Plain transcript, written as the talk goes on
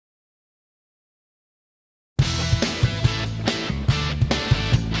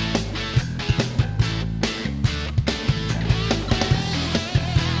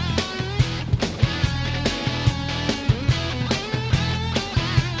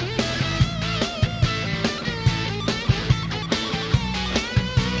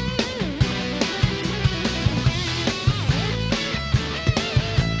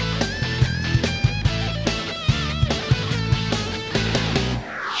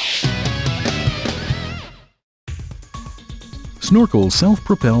Snorkel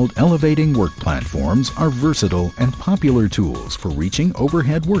self-propelled elevating work platforms are versatile and popular tools for reaching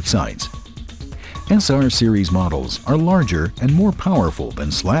overhead work sites. SR series models are larger and more powerful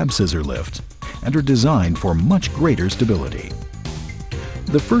than slab scissor lifts and are designed for much greater stability.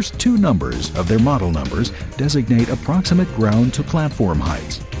 The first two numbers of their model numbers designate approximate ground to platform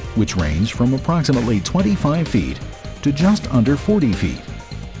heights, which range from approximately 25 feet to just under 40 feet.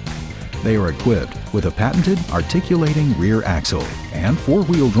 They are equipped with a patented articulating rear axle and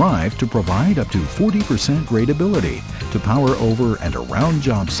four-wheel drive to provide up to 40% gradability to power over and around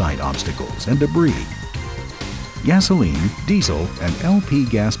job site obstacles and debris. Gasoline, diesel, and LP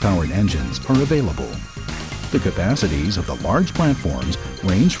gas-powered engines are available. The capacities of the large platforms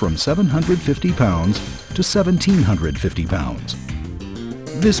range from 750 pounds to 1,750 pounds.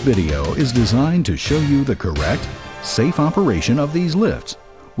 This video is designed to show you the correct, safe operation of these lifts,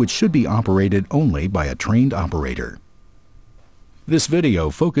 which should be operated only by a trained operator. This video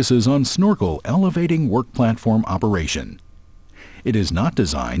focuses on Snorkel elevating work platform operation. It is not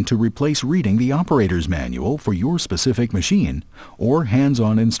designed to replace reading the operator's manual for your specific machine or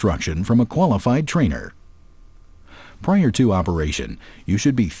hands-on instruction from a qualified trainer. Prior to operation, you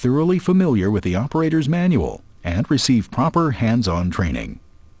should be thoroughly familiar with the operator's manual and receive proper hands-on training.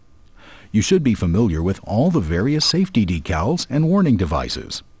 You should be familiar with all the various safety decals and warning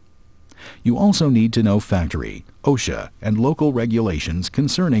devices. You also need to know factory, OSHA, and local regulations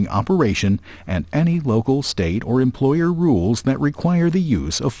concerning operation and any local, state, or employer rules that require the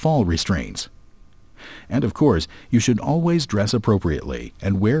use of fall restraints. And of course, you should always dress appropriately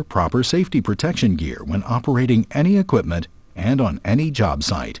and wear proper safety protection gear when operating any equipment and on any job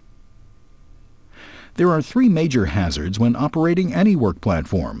site. There are three major hazards when operating any work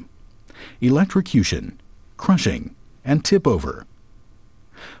platform: electrocution, crushing, and tip-over.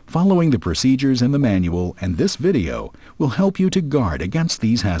 Following the procedures in the manual and this video will help you to guard against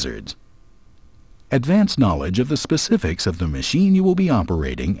these hazards. Advanced knowledge of the specifics of the machine you will be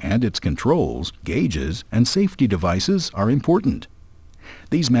operating and its controls, gauges, and safety devices are important.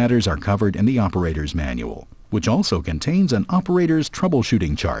 These matters are covered in the operator's manual, which also contains an operator's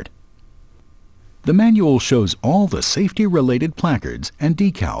troubleshooting chart. The manual shows all the safety-related placards and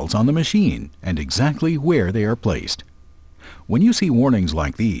decals on the machine and exactly where they are placed. When you see warnings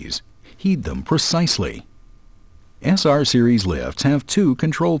like these, heed them precisely. SR series lifts have two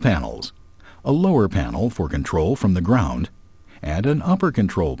control panels: a lower panel for control from the ground, and an upper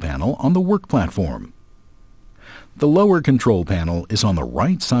control panel on the work platform. The lower control panel is on the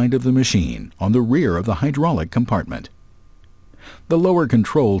right side of the machine, on the rear of the hydraulic compartment. The lower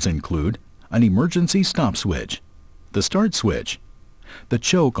controls include an emergency stop switch, the start switch, the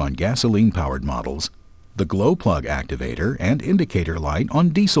choke on gasoline-powered models, the glow plug activator and indicator light on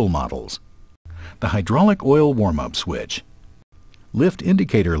diesel models, the hydraulic oil warm-up switch, lift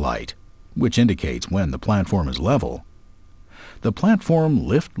indicator light, which indicates when the platform is level, the platform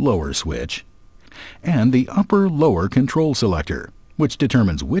lift lower switch, and the upper lower control selector, which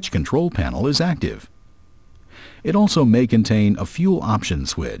determines which control panel is active. It also may contain a fuel option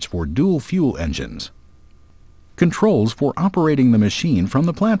switch for dual fuel engines. Controls for operating the machine from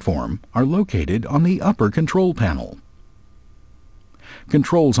the platform are located on the upper control panel.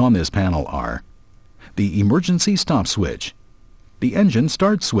 Controls on this panel are the emergency stop switch, the engine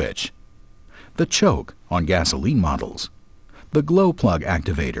start switch, the choke on gasoline models, the glow plug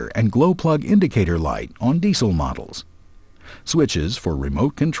activator and glow plug indicator light on diesel models, switches for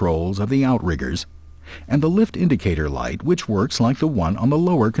remote controls of the outriggers, and the lift indicator light, which works like the one on the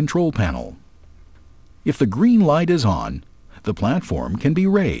lower control panel. If the green light is on, the platform can be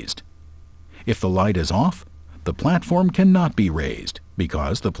raised. If the light is off, the platform cannot be raised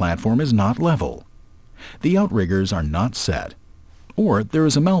because the platform is not level, the outriggers are not set, or there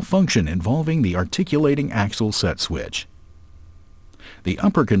is a malfunction involving the articulating axle set switch. The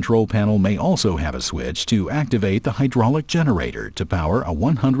upper control panel may also have a switch to activate the hydraulic generator to power a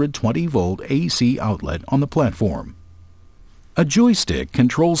 120-volt AC outlet on the platform. A joystick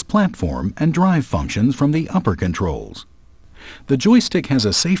controls platform and drive functions from the upper controls. The joystick has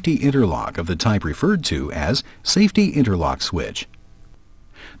a safety interlock of the type referred to as safety interlock switch.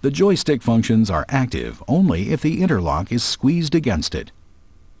 The joystick functions are active only if the interlock is squeezed against it.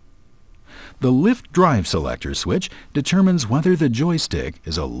 The lift drive selector switch determines whether the joystick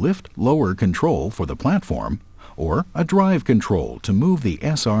is a lift lower control for the platform or a drive control to move the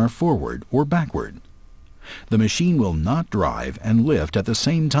SR forward or backward. The machine will not drive and lift at the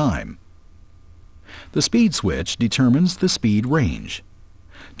same time. The speed switch determines the speed range.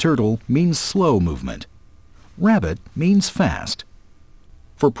 Turtle means slow movement. Rabbit means fast.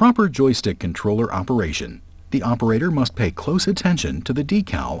 For proper joystick controller operation, The operator must pay close attention to the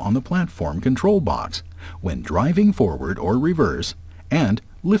decal on the platform control box when driving forward or reverse and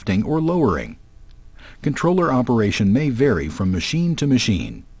lifting or lowering. Controller operation may vary from machine to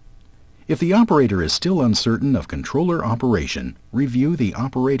machine. If the operator is still uncertain of controller operation, review the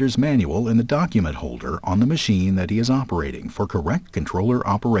operator's manual in the document holder on the machine that he is operating for correct controller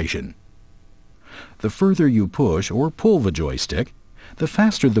operation. The further you push or pull the joystick, the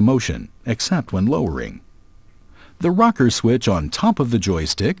faster the motion, except when lowering. The rocker switch on top of the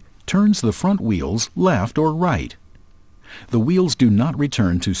joystick turns the front wheels left or right. The wheels do not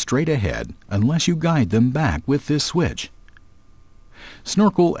return to straight ahead unless you guide them back with this switch.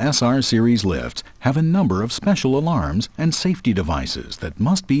 Snorkel SR Series lifts have a number of special alarms and safety devices that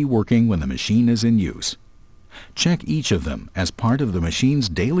must be working when the machine is in use. Check each of them as part of the machine's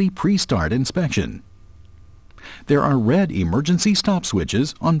daily pre-start inspection. There are red emergency stop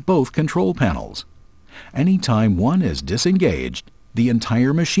switches on both control panels. Anytime one is disengaged, the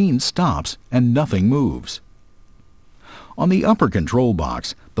entire machine stops and nothing moves. On the upper control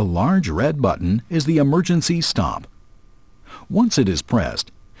box, the large red button is the emergency stop. Once it is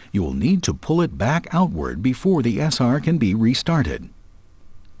pressed, you will need to pull it back outward before the SR can be restarted.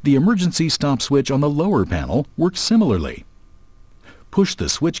 The emergency stop switch on the lower panel works similarly. Push the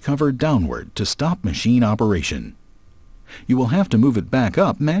switch cover downward to stop machine operation. You will have to move it back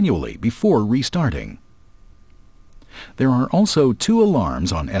up manually before restarting. There are also two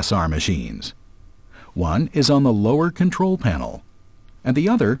alarms on SR machines. One is on the lower control panel, and the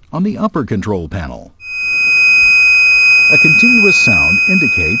other on the upper control panel. A continuous sound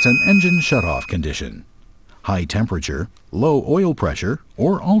indicates an engine shutoff condition, high temperature, low oil pressure,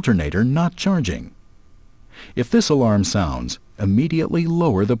 or alternator not charging. If this alarm sounds, immediately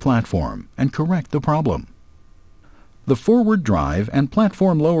lower the platform and correct the problem. The forward drive and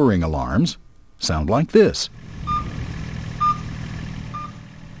platform lowering alarms sound like this.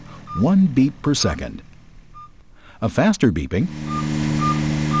 1 beep per second. A faster beeping,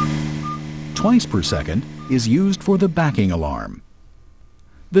 twice per second, is used for the backing alarm.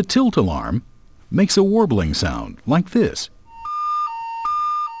 The tilt alarm makes a warbling sound like this.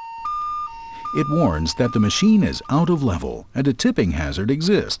 It warns that the machine is out of level and a tipping hazard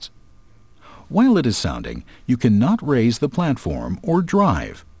exists. While it is sounding, you cannot raise the platform or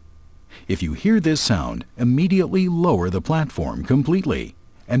drive. If you hear this sound, immediately lower the platform completely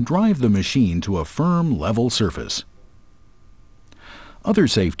and drive the machine to a firm, level surface. Other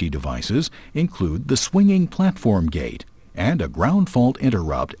safety devices include the swinging platform gate and a ground fault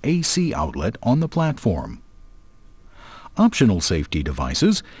interrupt AC outlet on the platform. Optional safety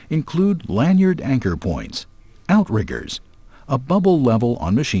devices include lanyard anchor points, outriggers, a bubble level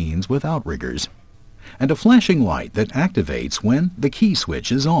on machines with outriggers, and a flashing light that activates when the key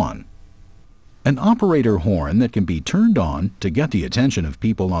switch is on. An operator horn that can be turned on to get the attention of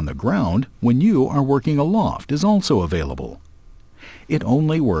people on the ground when you are working aloft is also available. It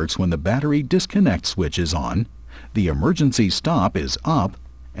only works when the battery disconnect switch is on, the emergency stop is up,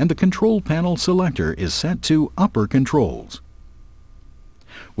 and the control panel selector is set to upper controls.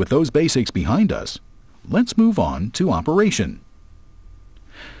 With those basics behind us, let's move on to operation.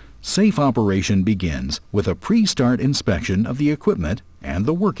 Safe operation begins with a pre-start inspection of the equipment and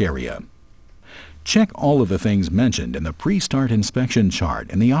the work area. Check all of the things mentioned in the pre-start inspection chart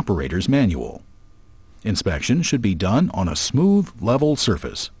in the operator's manual. Inspection should be done on a smooth, level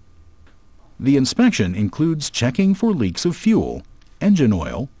surface. The inspection includes checking for leaks of fuel, engine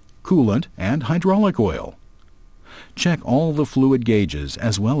oil, coolant, and hydraulic oil. Check all the fluid gauges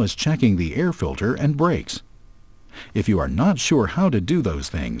as well as checking the air filter and brakes. If you are not sure how to do those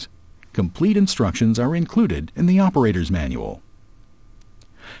things, complete instructions are included in the operator's manual.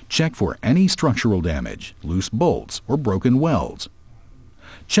 Check for any structural damage, loose bolts, or broken welds.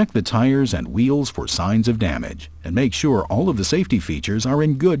 Check the tires and wheels for signs of damage and make sure all of the safety features are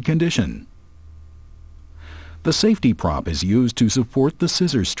in good condition. The safety prop is used to support the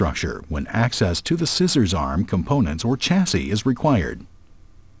scissors structure when access to the scissors arm components or chassis is required.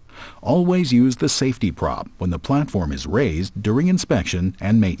 Always use the safety prop when the platform is raised during inspection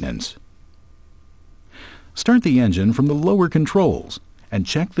and maintenance. Start the engine from the lower controls and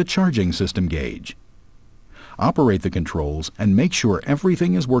check the charging system gauge. Operate the controls and make sure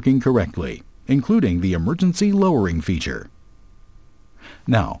everything is working correctly, including the emergency lowering feature.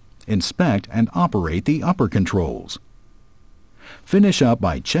 Now, inspect and operate the upper controls. Finish up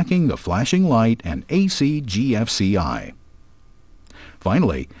by checking the flashing light and AC GFCI.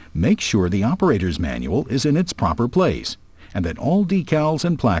 Finally, make sure the operator's manual is in its proper place and that all decals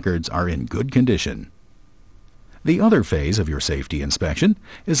and placards are in good condition. The other phase of your safety inspection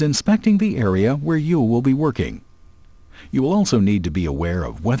is inspecting the area where you will be working. You will also need to be aware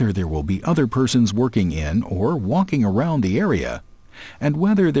of whether there will be other persons working in or walking around the area, and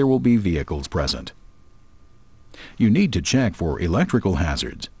whether there will be vehicles present. You need to check for electrical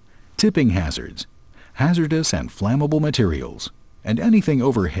hazards, tipping hazards, hazardous and flammable materials, and anything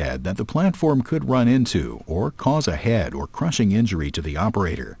overhead that the platform could run into or cause a head or crushing injury to the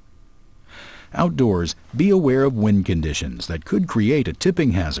operator. Outdoors, be aware of wind conditions that could create a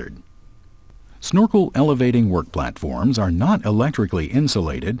tipping hazard. Snorkel elevating work platforms are not electrically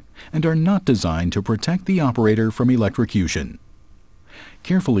insulated and are not designed to protect the operator from electrocution.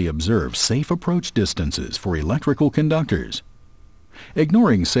 Carefully observe safe approach distances for electrical conductors.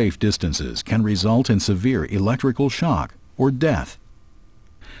 Ignoring safe distances can result in severe electrical shock or death.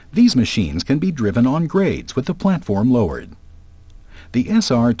 These machines can be driven on grades with the platform lowered. The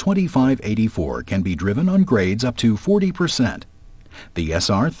SR2584 can be driven on grades up to 40%, the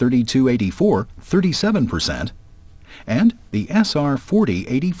SR3284 37%, and the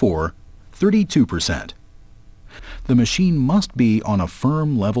SR4084 32%. The machine must be on a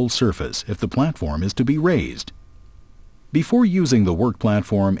firm level surface if the platform is to be raised. Before using the work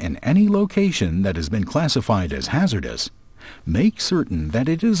platform in any location that has been classified as hazardous, make certain that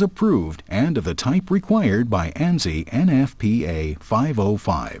it is approved and of the type required by ANSI NFPA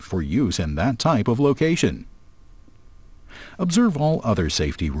 505 for use in that type of location. Observe all other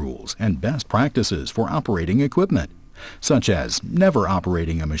safety rules and best practices for operating equipment, such as never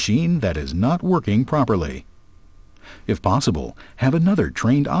operating a machine that is not working properly. If possible, have another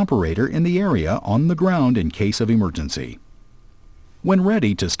trained operator in the area on the ground in case of emergency. When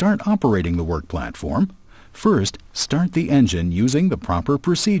ready to start operating the work platform, first start the engine using the proper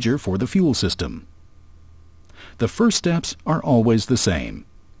procedure for the fuel system. The first steps are always the same.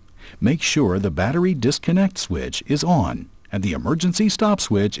 Make sure the battery disconnect switch is on and the emergency stop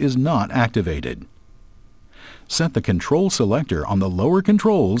switch is not activated. Set the control selector on the lower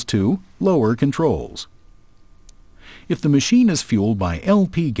controls to lower controls. If the machine is fueled by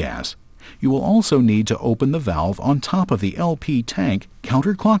LP gas, you will also need to open the valve on top of the LP tank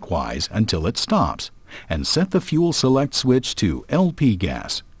counterclockwise until it stops, and set the fuel select switch to LP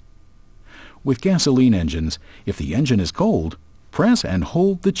gas. With gasoline engines, if the engine is cold, press and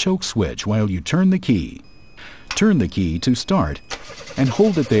hold the choke switch while you turn the key. Turn the key to start, and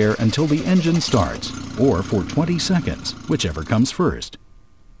hold it there until the engine starts, or for 20 seconds, whichever comes first.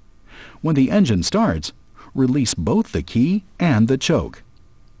 When the engine starts, release both the key and the choke.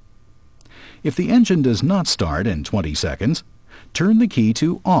 If the engine does not start in 20 seconds, turn the key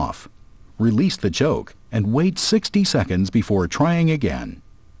to off, release the choke, and wait 60 seconds before trying again.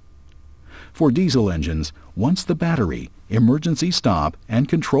 For diesel engines, once the battery, emergency stop, and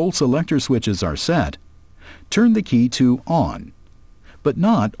control selector switches are set, turn the key to on, but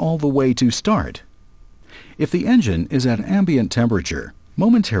not all the way to start. If the engine is at ambient temperature,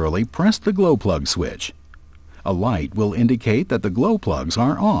 momentarily press the glow plug switch. A light will indicate that the glow plugs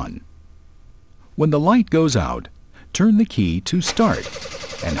are on. When the light goes out, turn the key to start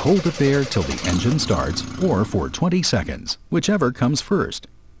and hold it there till the engine starts or for 20 seconds, whichever comes first.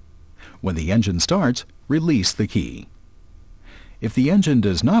 When the engine starts, release the key. If the engine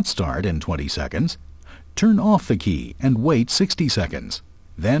does not start in 20 seconds, turn off the key and wait 60 seconds.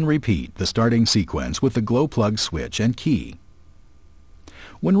 Then repeat the starting sequence with the glow plug switch and key.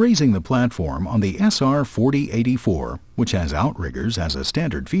 When raising the platform on the SR4084, which has outriggers as a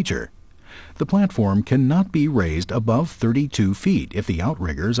standard feature, the platform cannot be raised above 32 feet if the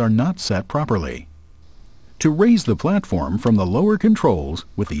outriggers are not set properly. To raise the platform from the lower controls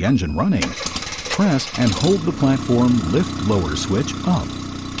with the engine running, press and hold the platform lift lower switch up.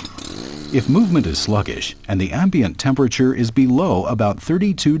 If movement is sluggish and the ambient temperature is below about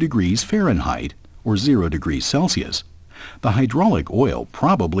 32 degrees Fahrenheit or 0 degrees Celsius, the hydraulic oil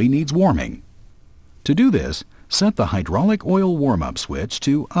probably needs warming. To do this, set the hydraulic oil warm-up switch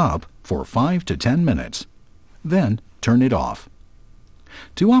to up for 5 to 10 minutes. Then turn it off.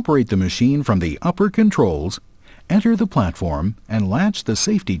 To operate the machine from the upper controls, enter the platform and latch the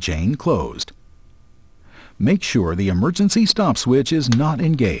safety chain closed. Make sure the emergency stop switch is not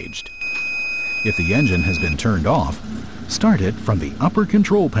engaged. If the engine has been turned off, start it from the upper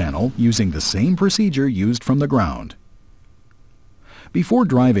control panel using the same procedure used from the ground. Before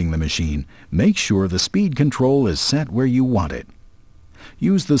driving the machine, make sure the speed control is set where you want it.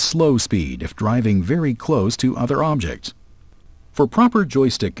 Use the slow speed if driving very close to other objects. For proper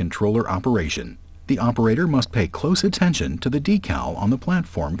joystick controller operation, the operator must pay close attention to the decal on the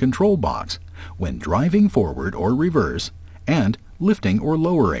platform control box when driving forward or reverse and lifting or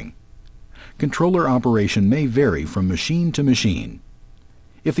lowering. Controller operation may vary from machine to machine.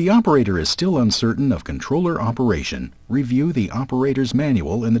 If the operator is still uncertain of controller operation, review the operator's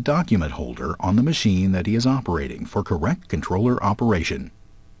manual in the document holder on the machine that he is operating for correct controller operation.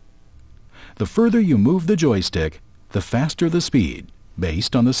 The further you move the joystick, the faster the speed,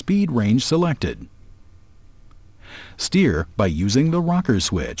 based on the speed range selected. Steer by using the rocker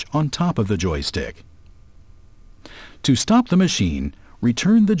switch on top of the joystick. To stop the machine,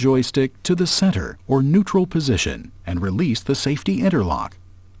 return the joystick to the center or neutral position and release the safety interlock.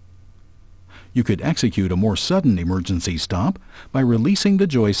 You could execute a more sudden emergency stop by releasing the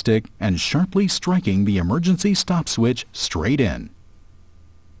joystick and sharply striking the emergency stop switch straight in.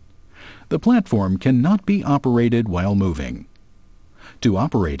 The platform cannot be operated while moving. To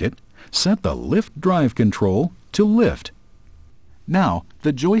operate it, set the lift drive control to lift. Now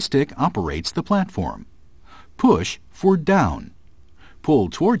the joystick operates the platform. Push for down.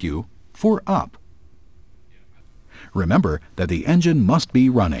 Pull toward you for up. Remember that the engine must be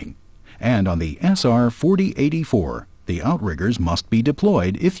running, and on the SR-4084, the outriggers must be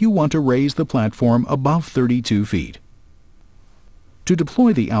deployed if you want to raise the platform above 32 feet. To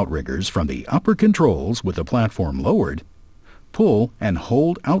deploy the outriggers from the upper controls with the platform lowered, pull and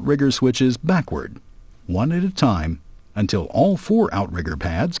hold outrigger switches backward, one at a time, until all 4 outrigger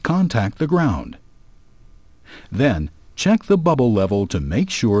pads contact the ground. Then, check the bubble level to make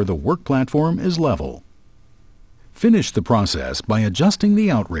sure the work platform is level. Finish the process by adjusting the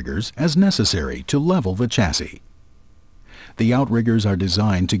outriggers as necessary to level the chassis. The outriggers are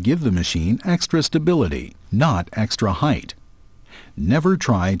designed to give the machine extra stability, not extra height. Never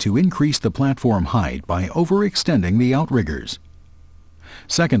try to increase the platform height by overextending the outriggers.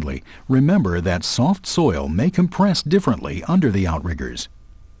 Secondly, remember that soft soil may compress differently under the outriggers.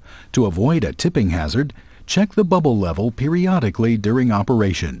 To avoid a tipping hazard, check the bubble level periodically during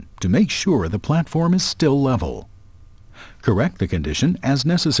operation to make sure the platform is still level. Correct the condition as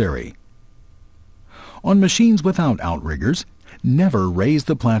necessary. On machines without outriggers, never raise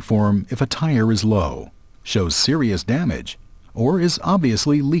the platform if a tire is low, shows serious damage, or is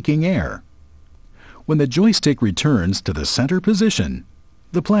obviously leaking air. When the joystick returns to the center position,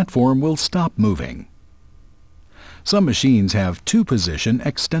 the platform will stop moving. Some machines have 2-position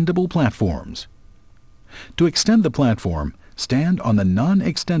extendable platforms. To extend the platform, stand on the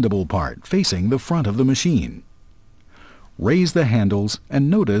non-extendable part facing the front of the machine. Raise the handles and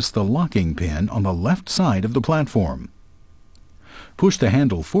notice the locking pin on the left side of the platform. Push the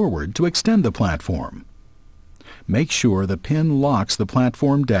handle forward to extend the platform. Make sure the pin locks the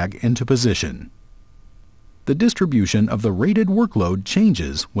platform deck into position. The distribution of the rated workload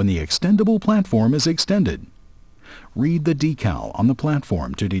changes when the extendable platform is extended. Read the decal on the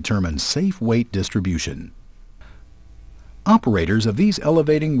platform to determine safe weight distribution. Operators of these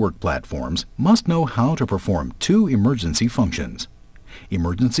elevating work platforms must know how to perform 2 emergency functions: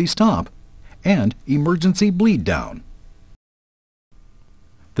 emergency stop and emergency bleed down.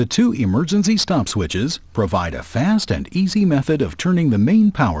 The 2 emergency stop switches provide a fast and easy method of turning the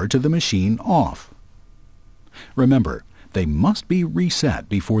main power to the machine off. Remember, they must be reset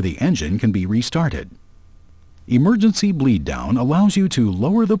before the engine can be restarted. Emergency bleed down allows you to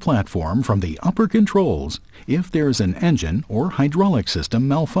lower the platform from the upper controls if there is an engine or hydraulic system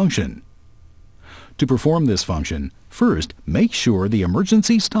malfunction. To perform this function, first make sure the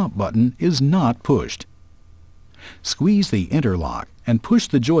emergency stop button is not pushed. Squeeze the interlock and push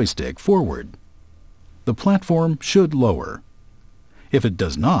the joystick forward. The platform should lower. If it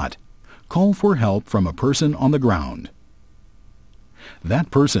does not, call for help from a person on the ground. That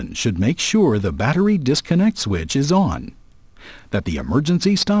person should make sure the battery disconnect switch is on, that the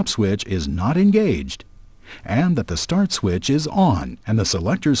emergency stop switch is not engaged, and that the start switch is on and the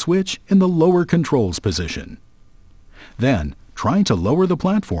selector switch in the lower controls position. Then, try to lower the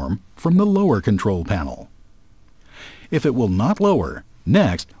platform from the lower control panel. If it will not lower,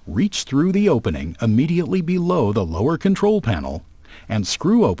 next reach through the opening immediately below the lower control panel and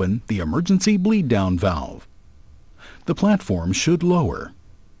screw open the emergency bleed down valve. The platform should lower.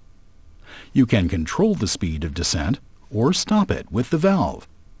 You can control the speed of descent or stop it with the valve,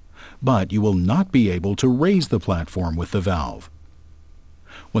 but you will not be able to raise the platform with the valve.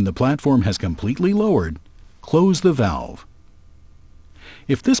 When the platform has completely lowered, close the valve.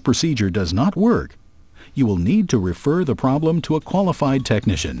 If this procedure does not work, you will need to refer the problem to a qualified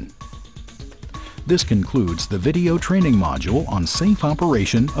technician. This concludes the video training module on safe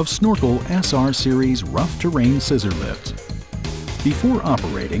operation of Snorkel SR Series rough terrain scissor lifts. Before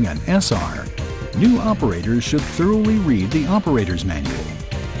operating an SR, new operators should thoroughly read the operator's manual,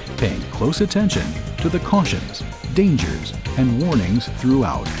 paying close attention to the cautions, dangers, and warnings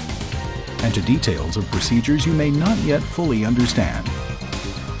throughout. and to details of procedures you may not yet fully understand.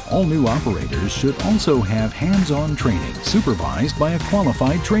 All new operators should also have hands-on training supervised by a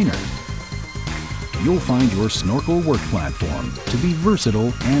qualified trainer. You'll find your Snorkel work platform to be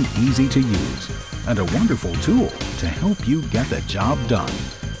versatile and easy to use, and a wonderful tool to help you get the job done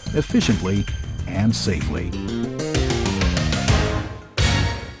efficiently and safely.